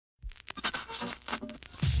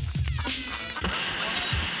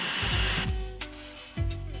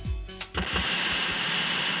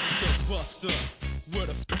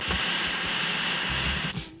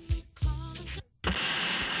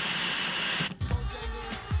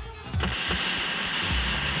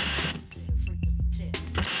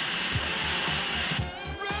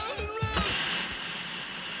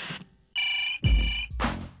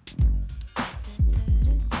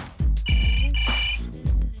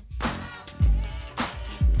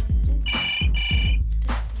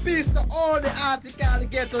Peace to all the article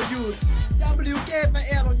ghetto youths.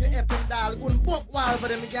 WK4L on your FM dial. Couldn't book wild for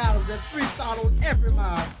them gals that freestyle on every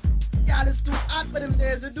mile. Gal is too hot for them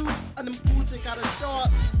days. The dudes and them boots got a short.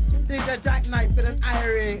 Dig a jackknife with an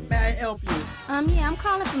IRA. May I help you? Yeah, I'm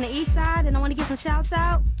calling from the east side and I want to get some shouts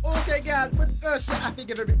out. Okay, gal, but first I have to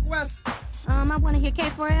give a request. I want to hear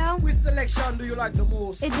K4L. Which selection do you like the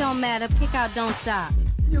most? It don't matter. Pick out Don't Stop.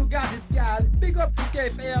 You got it, gal. Big up to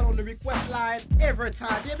K4L on the request line every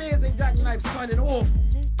time. The amazing jackknife signing off.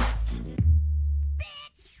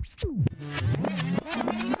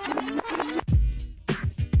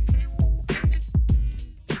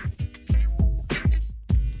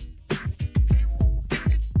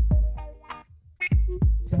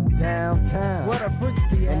 Downtown, what a freaks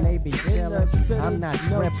be at, and they be jealous. I'm not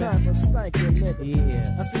no tripping. time for stinking niggas.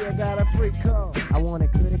 Yeah, I see I got a freak call. I want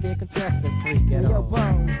it, could it be a contestant freak at Yo, all?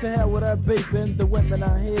 Bones, to hell with her beeping, the women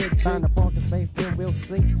out here, G. Find a parking space, then we'll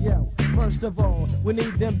see. Yo, first of all, we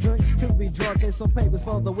need them drinks to be drunk and some papers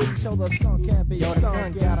for the week. Show the skunk can't be Yo, the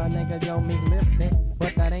skunk got a nigga, yo, me lifting.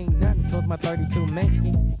 But that ain't nothing towards my 32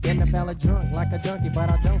 Mickey. Getting the fella drunk like a junkie, but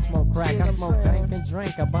I don't smoke crack. I smoke dank and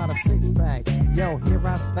drink about a 6-pack. Yo, here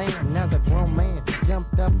I stand as a grown man.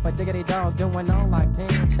 Jumped up a diggity dog, doing all I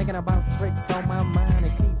can. Thinking about tricks on my mind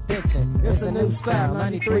and keep bitching. It's a new style,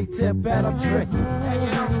 93 tip and I'm tricky. Hey,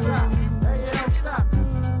 you don't stop. Hey, you don't stop.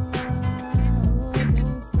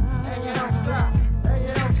 Hey, you don't stop. Hey,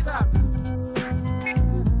 you don't stop.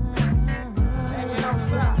 Hey, you don't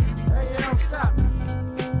stop. Hey, you don't stop.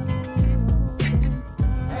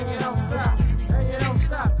 Hey, you don't stop. Hey, you don't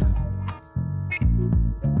stop.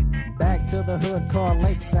 Back to the hood called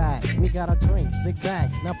Lakeside. We got a drink,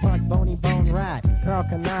 zigzags. Now park Boney Bone ride. Carl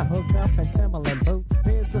can I hook up in Timberland boots.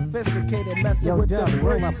 Being sophisticated, messing Yo, with Dub, the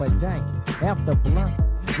roll up freaks. a danky. After blunt,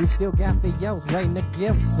 we still got the yos waiting to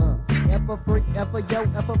give some. F a freak, F a yo,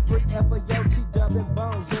 F a freak, F a yo, T-Dub and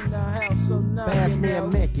Bones in the house, so now Pass you me a know.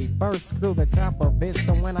 Mickey, burst through the top of it.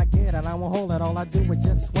 So when I get it, I won't hold it. All I do is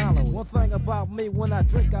just swallow One it. thing about me, when I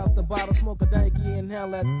drink out the bottle, smoke a danky, inhale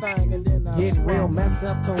that thing, and then I Get swallow. real messed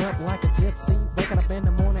up, toe up like a gypsy. Waking up in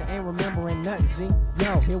the morning, ain't remembering nothing, G.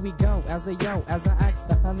 Yo, here we go, as a ask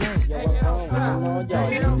the her name. Hey, you don't stop.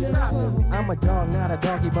 Hey, you don't stop. I'm a dog, not a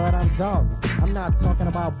doggy, but I'm dog. I'm not talking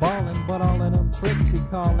about balling, but all of them tricks be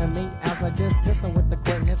calling me as I just listen with the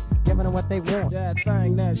quickness, giving them what they want. That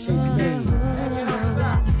thing that she's missing. Hey, you don't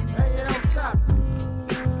stop. Hey, you don't stop.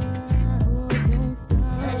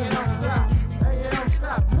 Hey, you don't stop. Hey, you don't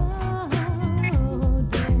stop.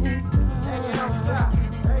 Hey, you don't stop.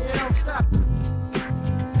 Hey, you don't stop.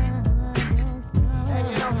 Hey,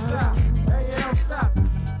 you don't stop. Hey, you don't stop.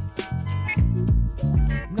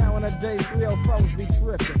 Nowadays, 304s be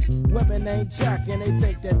tripping. Women ain't jocking, they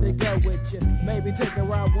think that they go with you. Maybe take a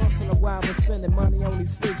ride once in a while, but spending money on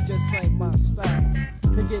these freaks just ain't my style.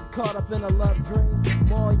 You get caught up in a love dream.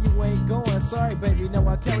 Boy, you ain't going. Sorry, baby, know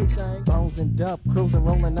I Kelly thing. Bones and Dub, cruising,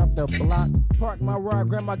 rolling up the block. Park my ride,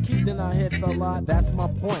 grab my key, then I hit the lot. That's my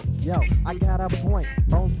point. Yo, I got a point.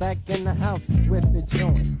 Bones back in the house with the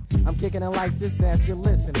joint. I'm kicking it like this as you're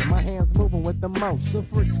listening. My hands moving with the motion. The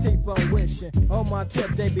freaks keep on wishing. On my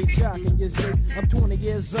tip, they be jocking, you see. I'm 20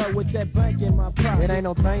 years old with that bank in my pocket. It ain't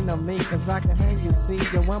no thing to me, cause I can hang, you see.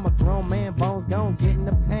 Yo, I'm a grown man, Bones gon' get in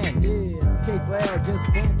the pan. Yeah, K4L just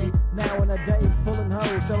booming. Now in the days, pulling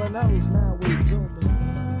hoes, selling hoes. Now we zooming.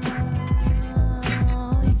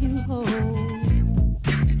 You hold,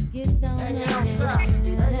 get down. Hey, you don't stop. Hey,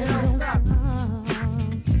 you don't stop.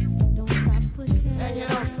 Don't stop pushing. Hey, you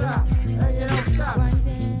don't stop. Hey, you don't stop.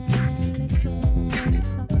 Grinding, licking,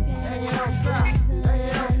 sucking. Hey, you don't stop. Hey,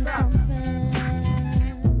 you don't stop.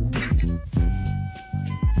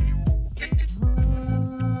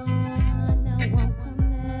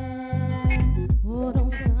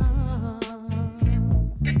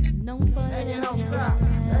 Hey, you don't stop.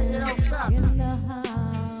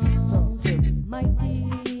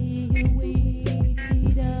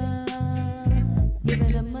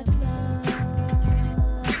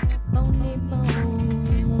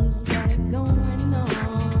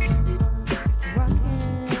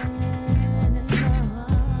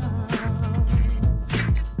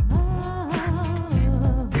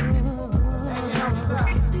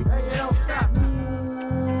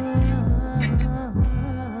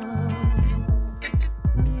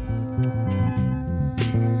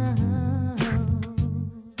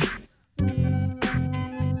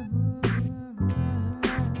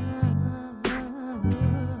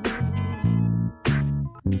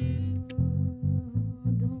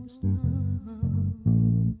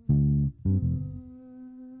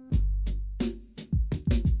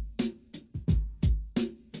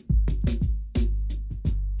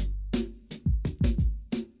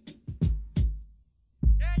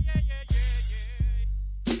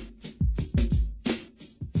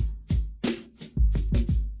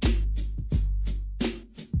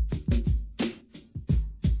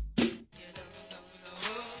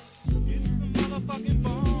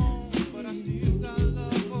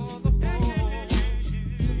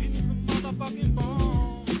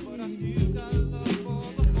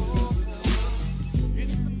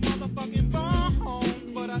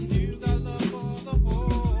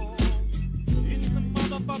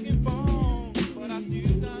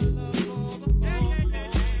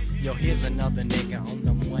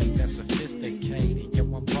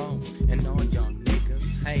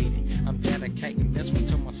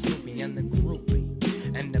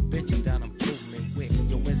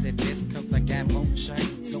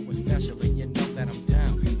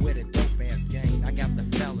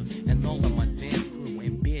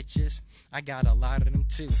 I got a lot of them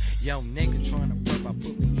too. Yo, nigga trying to burp, I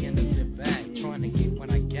put me in a zip bag. Trying to get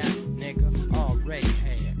what I got, nigga, already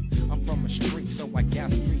had. I'm from the street, so I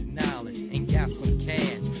got street knowledge and got some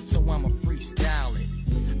cash, so I'ma freestyle it.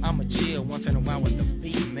 I'ma chill once in a while with the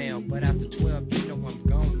female, but after 12, you know I'm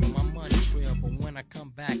gone with my money trail. But when I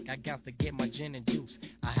come back, I got to get my gin and juice.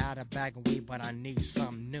 I had a bag of weed, but I need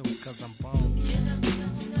something new, cause I'm bone.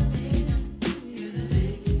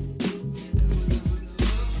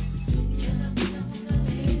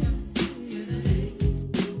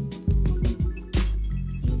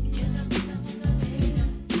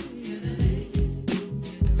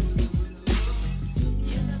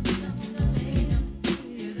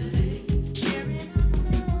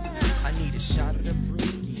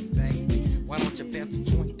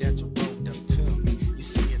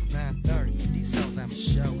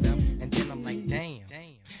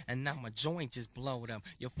 And now my joint just blowed up.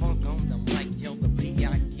 Your funk on the mic, yo, the beat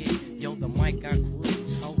I get. Yo, the mic I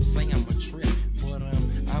cruise. Hoes say I'm a trip, but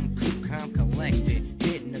I'm cool, calm, collected.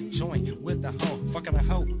 Hitting the joint with the hoe, fucking a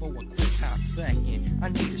hoe for a quick hot second. I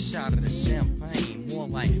need a shot of the champagne, more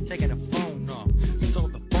like taking the phone off, so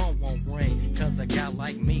the phone won't ring. Cause a guy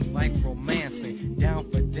like me like romancing,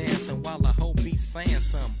 down for dancing while a hoe be saying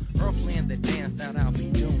something. Earthly in the dance that I'll be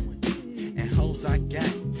doing. And hoes I got,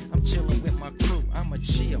 I'm chilling with my crew, I'ma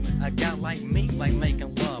chill. A guy like me like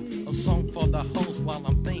making love, a song for the hoes while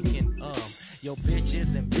I'm thinking of yo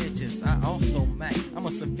bitches and bitches, I also mac. I'm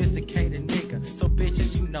a sophisticated nigga, so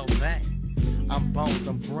bitches you know that. I'm bones,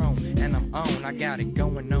 I'm grown, and I'm on. I got it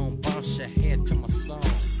going on, bounce your head to my song.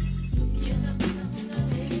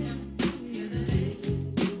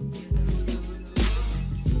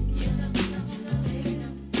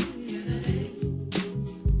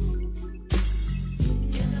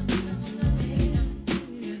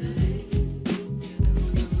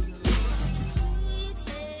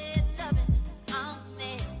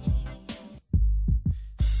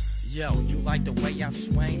 Yo, you like the way I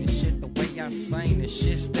swing and shit, the way I sing and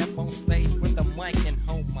shit. Step on stage with the mic and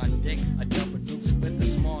hold my dick. A double deuce with a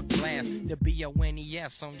small glass. The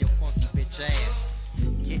B-O-N-E-S on your funky bitch ass.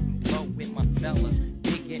 Getting blow with my fellas.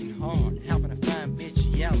 Big getting hard. Helping a fine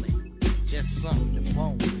bitch yelling. Just something the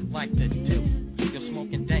bones like to do. You're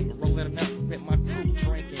smoking dank, rolling up with my crew.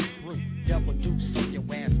 Drinking brew. Double deuce on your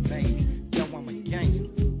ass, baby. Yo, I'm a gangster.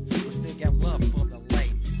 But still got love for the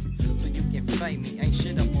ladies. So you can fade me. Ain't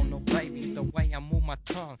shit up on no baby. The way I move my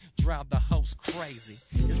tongue drive the host crazy.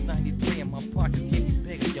 It's 93 and my pockets getting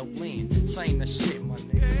bigger. Yo, Lynn, saying the shit, my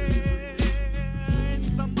nigga. Yeah, it's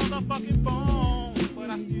the motherfucking bones, but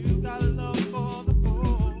I still got love for the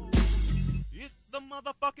hoes. It's the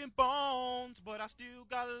motherfucking bones, but I still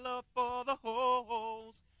got love for the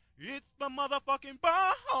hoes. It's the motherfucking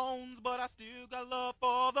bones, but I still got love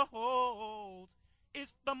for the hoes.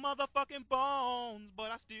 It's the motherfucking bones,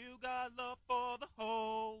 but I still got love for the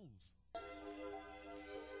hoes.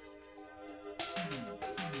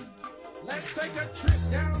 Let's take a trip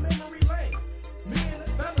down memory lane. Me and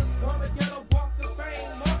the fellas gonna get a walk of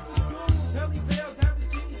fame. Off the school, belly veil, down his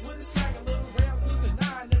jeans with his sack. A little round piece of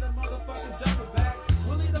 9 in a motherfucking double bag.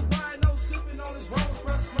 Willie the Rhino sipping on his rose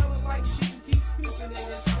breath, smelling like shit and keeps pissing in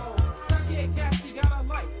his phone. Now get gas, you got a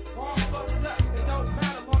light, all fucked up. It don't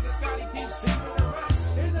matter long as Scotty keeps beeping the rap.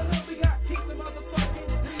 In the hood we got keep the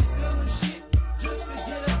motherfucking beat stealing shit just to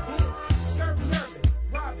get a hit. Scurvy urban,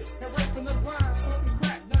 robbing and raping the blind, smoking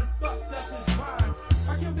crack, none fucked up his mind.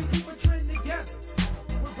 How can we keep a trend together?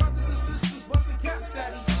 We're brothers and sisters busting caps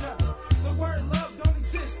at each other. The word love don't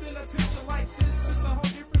exist in a picture like this. It's a whole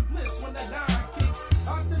different bliss when the 9 kicks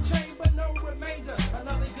off the chain, but no remainder.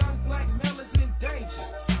 Another young black male is in danger.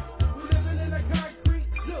 We living in a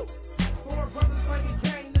concrete zoo. Four brothers slinging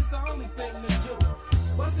cane is the only thing to do.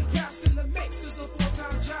 Busting caps in the mix is a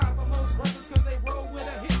full-time job for most brothers cause they roll with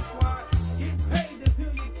a hit squad. Get paid to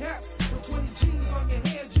peel your caps. With 20 G's on your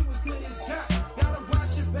head, you as good as got. Gotta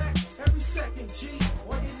watch your back every second, G.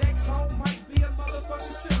 Or your next home might be a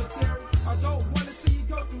motherfucking cemetery. I don't wanna see you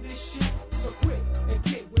go through this shit. So quit and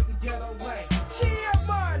get with the ghetto lane. Yeah,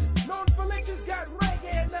 man! Known for Lynchin's got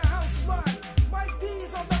reggae in the house, man. Mike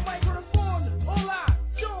D's on the microphone. Hola,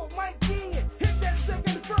 Joe, Mike D. Hit that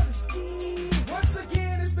second verse, G. Once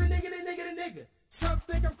again, it's the nigga. Some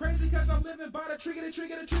think I'm crazy cause I'm living by the trigger.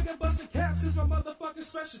 Busting caps is my motherfucking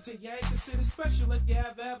specialty. You ain't considered special if you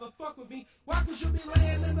ever fuck with me. Why? Cause you be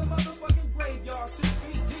laying in the motherfucking graveyard 6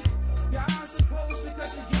 feet deep. Your eyes are closed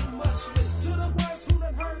because you're getting much lit. To the ones who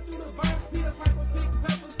done heard through the vine, Peter Piper, big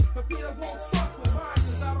peppers. But Peter won't fuck with mine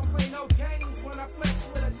cause I don't play no games when I flex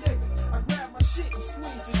with a nigga. I grab my shit and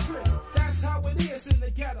squeeze the trigger. That's how it is in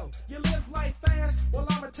the ghetto. You live life fast, well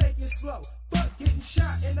I'ma take it slow. Fuck getting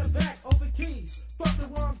shot in the back over keys. Fuck the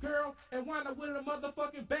wrong girl and wind up with a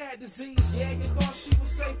motherfucking bad disease. Yeah, you thought she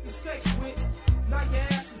was safe to sex with. Now your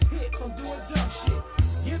ass is hit from doing dumb shit.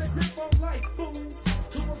 Get a grip on life, fool.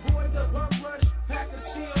 To avoid the bum rush, pack a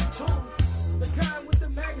skill tool. The kind with the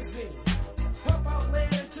magazines. Pump out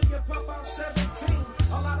lead until you pump out 17.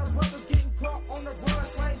 A lot of brothers getting caught on the run.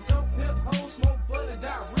 Slang dope, pimp, hoes, smoke blood and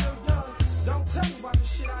die real young. Don't tell me about the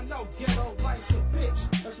shit I know. Ghetto life's a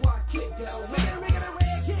bitch. That's why I kick ghetto. Riggedy, riggedy,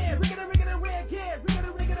 red kid. Riggedy, riggedy, red kid.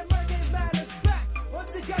 Riggedy, riggedy, murder man is back.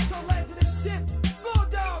 Once he gets on life with his tip, slow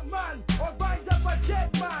down, man. Or bind up a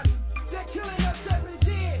dead man. They're killing us every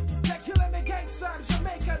day. They're killing the gangsta, the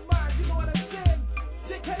Jamaican man. You know what I'm saying?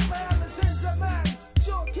 K4L is in man.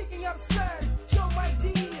 Show kicking up sand. Show my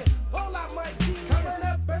D. All out my D. Coming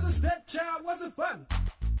up as a stepchild wasn't fun.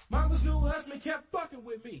 Mama's new husband kept fucking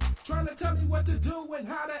with me, trying to tell me what to do and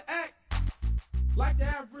how to act. Like the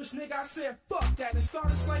average nigga, I said fuck that and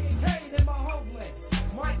started slanging cane in my homeland.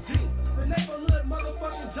 Mike D, the neighborhood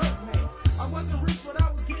motherfucking dope man. I wasn't rich, but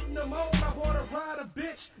I was getting them on. I bought a ride, a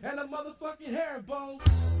bitch, and a motherfucking herringbone.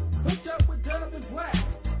 Hooked up with Donovan Black.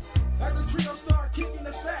 As the trio started kicking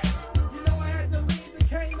the facts, you know I had to leave the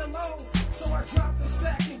cane alone. So I dropped the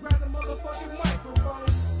sack and grabbed the motherfucking microphone.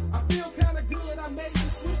 I feel kinda good, I made the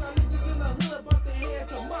switch. Now niggas in the hood bumped their head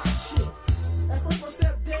to my shit. At first my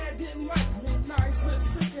stepdad didn't like me. Now he's lip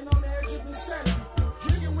syncing on the edge of insanity.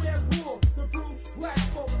 Drinking Red Bull, the brew black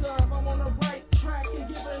spoke of. I'm on the right track and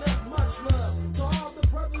giving up much love. To all the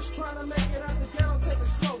brothers trying to make it out the ghetto, take it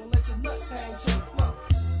slow and let your nuts hang to the floor.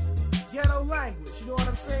 Ghetto language, you know what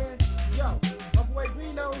I'm saying? Yo, my boy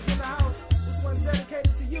Reno's in the house. This one's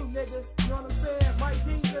dedicated to you, nigga. You know what I'm saying? Mike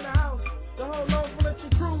D's in the house. The whole No Flinching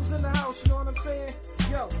crew's in the house. You know what I'm saying?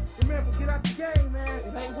 Yo, remember, get out the game, man.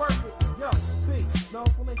 It ain't worth it. Yo, peace. No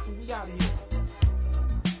Flinching, we out of here.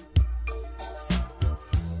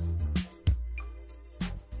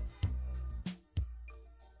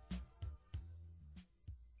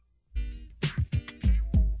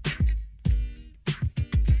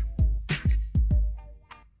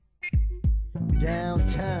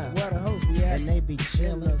 Downtown, Where the hoes be at? and they be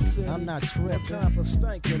chillin'. I'm not No trippin'. time for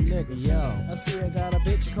stinking niggas. Yo, I see I got a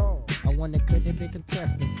bitch call. I wonder could they be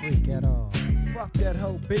contestant freak at all? Fuck that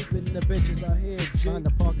hoe beeping, the bitches out here, G. Find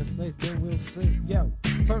the parking space, then we'll see. Yo,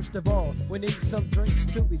 first of all, we need some drinks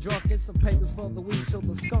to be drunk and some papers for the weed so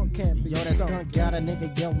the skunk can't be Yo, that skunk got a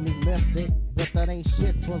nigga, yo, me lifted. But that ain't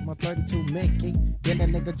shit towards my 32 Mickey. Get a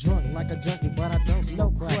nigga drunk like a junkie, but I don't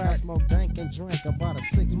smoke crack. I smoke dank and drink about a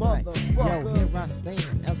 6-pack. Yo, here I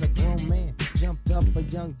stand as a grown man. Jumped up a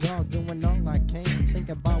young dog doing all I can. Think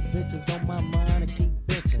about bitches on my mind and keep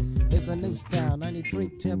bitching. It's a new style, 93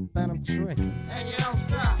 tip and I'm tricking. And you don't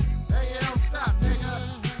stop, and you don't stop, nigga.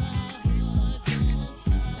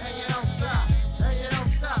 And you don't stop, and you don't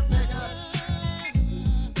stop, nigga.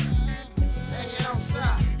 And you don't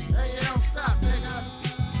stop, and you don't stop, nigga.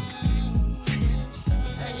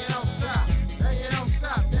 And you don't stop, and you don't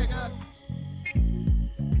stop, nigga.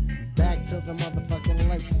 Back to the motherfucking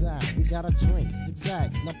lakeside. We got a drink,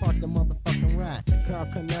 zigzags, now park the motherfucking ride. Carl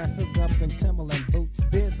Connor hook up in Timberland boots.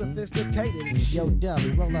 Being sophisticated and shit. Yo,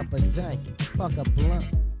 Dubby, roll up a danky, fuck a blunt.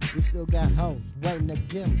 We still got hoes waiting to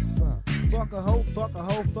give 'em some. Fuck a hoe, fuck a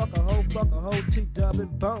hoe, fuck a hoe, fuck a hoe. T-Dub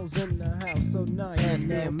and Bones in the house, so now Pass you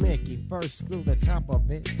me know. a Mickey, first screw the top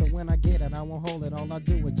of it. So when I get it, I won't hold it. All I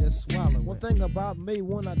do is just swallow One it. thing about me,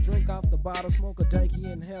 when I drink off the bottle, smoke a danky,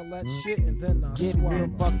 inhale that shit, and then I Get swallow. real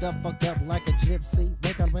fucked up like a gypsy.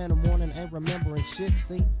 Wake up in the morning, ain't remembering shit,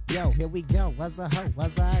 see? Yo, here we go, as a hoe,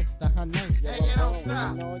 as I ask her name. And you don't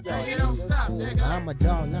stop, and you don't stop, nigga. I'm a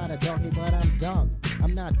dog, not a doggy, but I'm dog.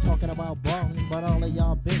 I'm not talking about balling, but all of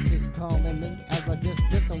y'all bitches calling me as I just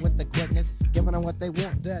diss 'em with the quickness, giving them what they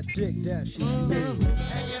want. That dick, that she's me.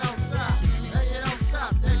 And you don't stop, and you don't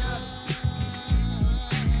stop, nigga.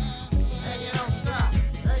 And you don't stop,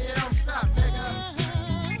 and you don't stop, nigga.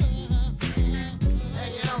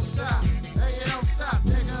 And you don't stop, and you don't stop,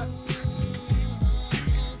 nigga.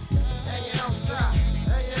 And you don't stop,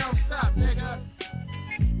 and you don't stop, nigga.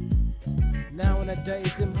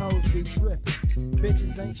 Nowadays, them hoes be trippin'.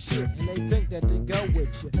 Bitches ain't shit, and they think that they go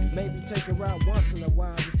with you. Maybe take her out once in a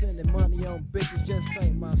while, but spending money on bitches just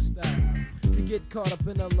ain't my style. You get caught up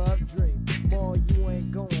in a love dream. More you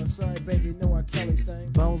ain't going. Sorry, baby, no R. Kelly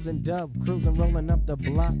thing. Bones and Dub cruising, rolling up the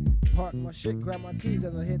block. Park my shit, grab my keys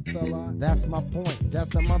as I hit the lot. That's my point,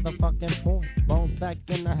 that's a motherfucking point. Bones back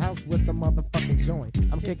in the house with the motherfucking joint.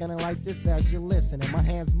 I'm kicking it like this as you listen, and my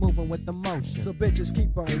hands moving with the motion. So bitches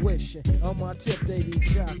keep on wishing. On my tip, they be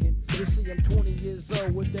jocking. You see, I'm 20 years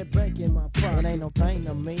old with that bank in my pocket. It ain't no thing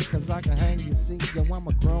to me, cause I can hang, you see. Yo, I'm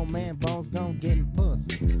a grown man, Bones gon' getting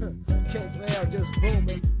pussy. K4L just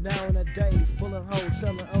booming. Now in the days, pulling hoes,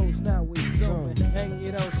 selling O's. Now we zooming, and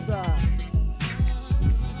you don't stop.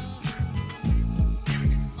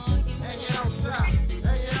 And you don't stop. And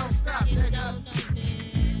you don't stop, nigga.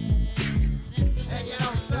 And you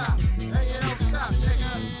don't stop. And you don't stop,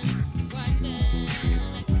 nigga.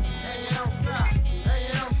 And you don't stop. And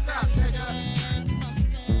you don't stop, nigga.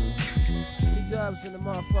 T-Dubs in the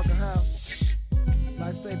motherfucking house.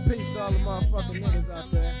 Like say peace to all the motherfucking niggas out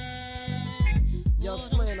there. Young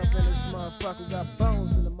Flynn up in this motherfucker. Got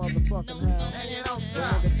Bones in the motherfucking house. And you don't That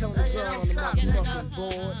stop. nigga Tony And you Girl don't on the stop, motherfucking nigga.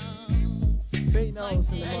 board. B-Nose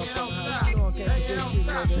in the And you don't motherfucking stop. house. You know I And can't you forget don't you,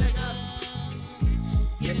 stop, nigga. nigga.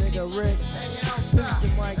 Your nigga Rick. And you don't Peace stop. to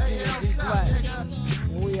Mike D And you and don't D stop, Black.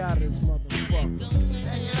 nigga. We out of this motherfucker.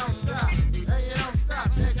 And you don't stop. And you don't stop,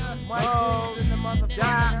 nigga. Mike D's in the motherfucking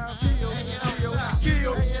house. And you don't stop.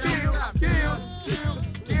 Kill, And you don't kill, stop, kill, nigga. kill,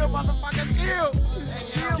 kill, motherfucker, kill. And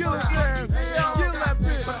you don't Kill his stop. ass. And you don't Kill that stop,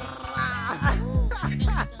 bitch.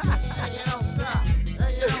 And you don't stop.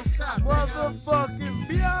 And you don't stop, nigga. Motherfucking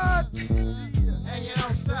bitch. And you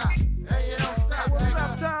don't stop. And you don't stop, What's nigga.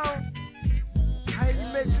 up, Tom? I hear you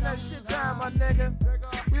mixing that shit down, my nigga.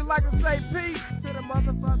 We like to say peace to the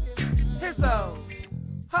motherfucking hizzos,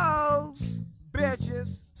 hoes,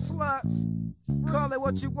 bitches, sluts. Call it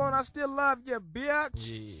what you want, I still love you, bitch.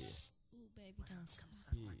 Yeah.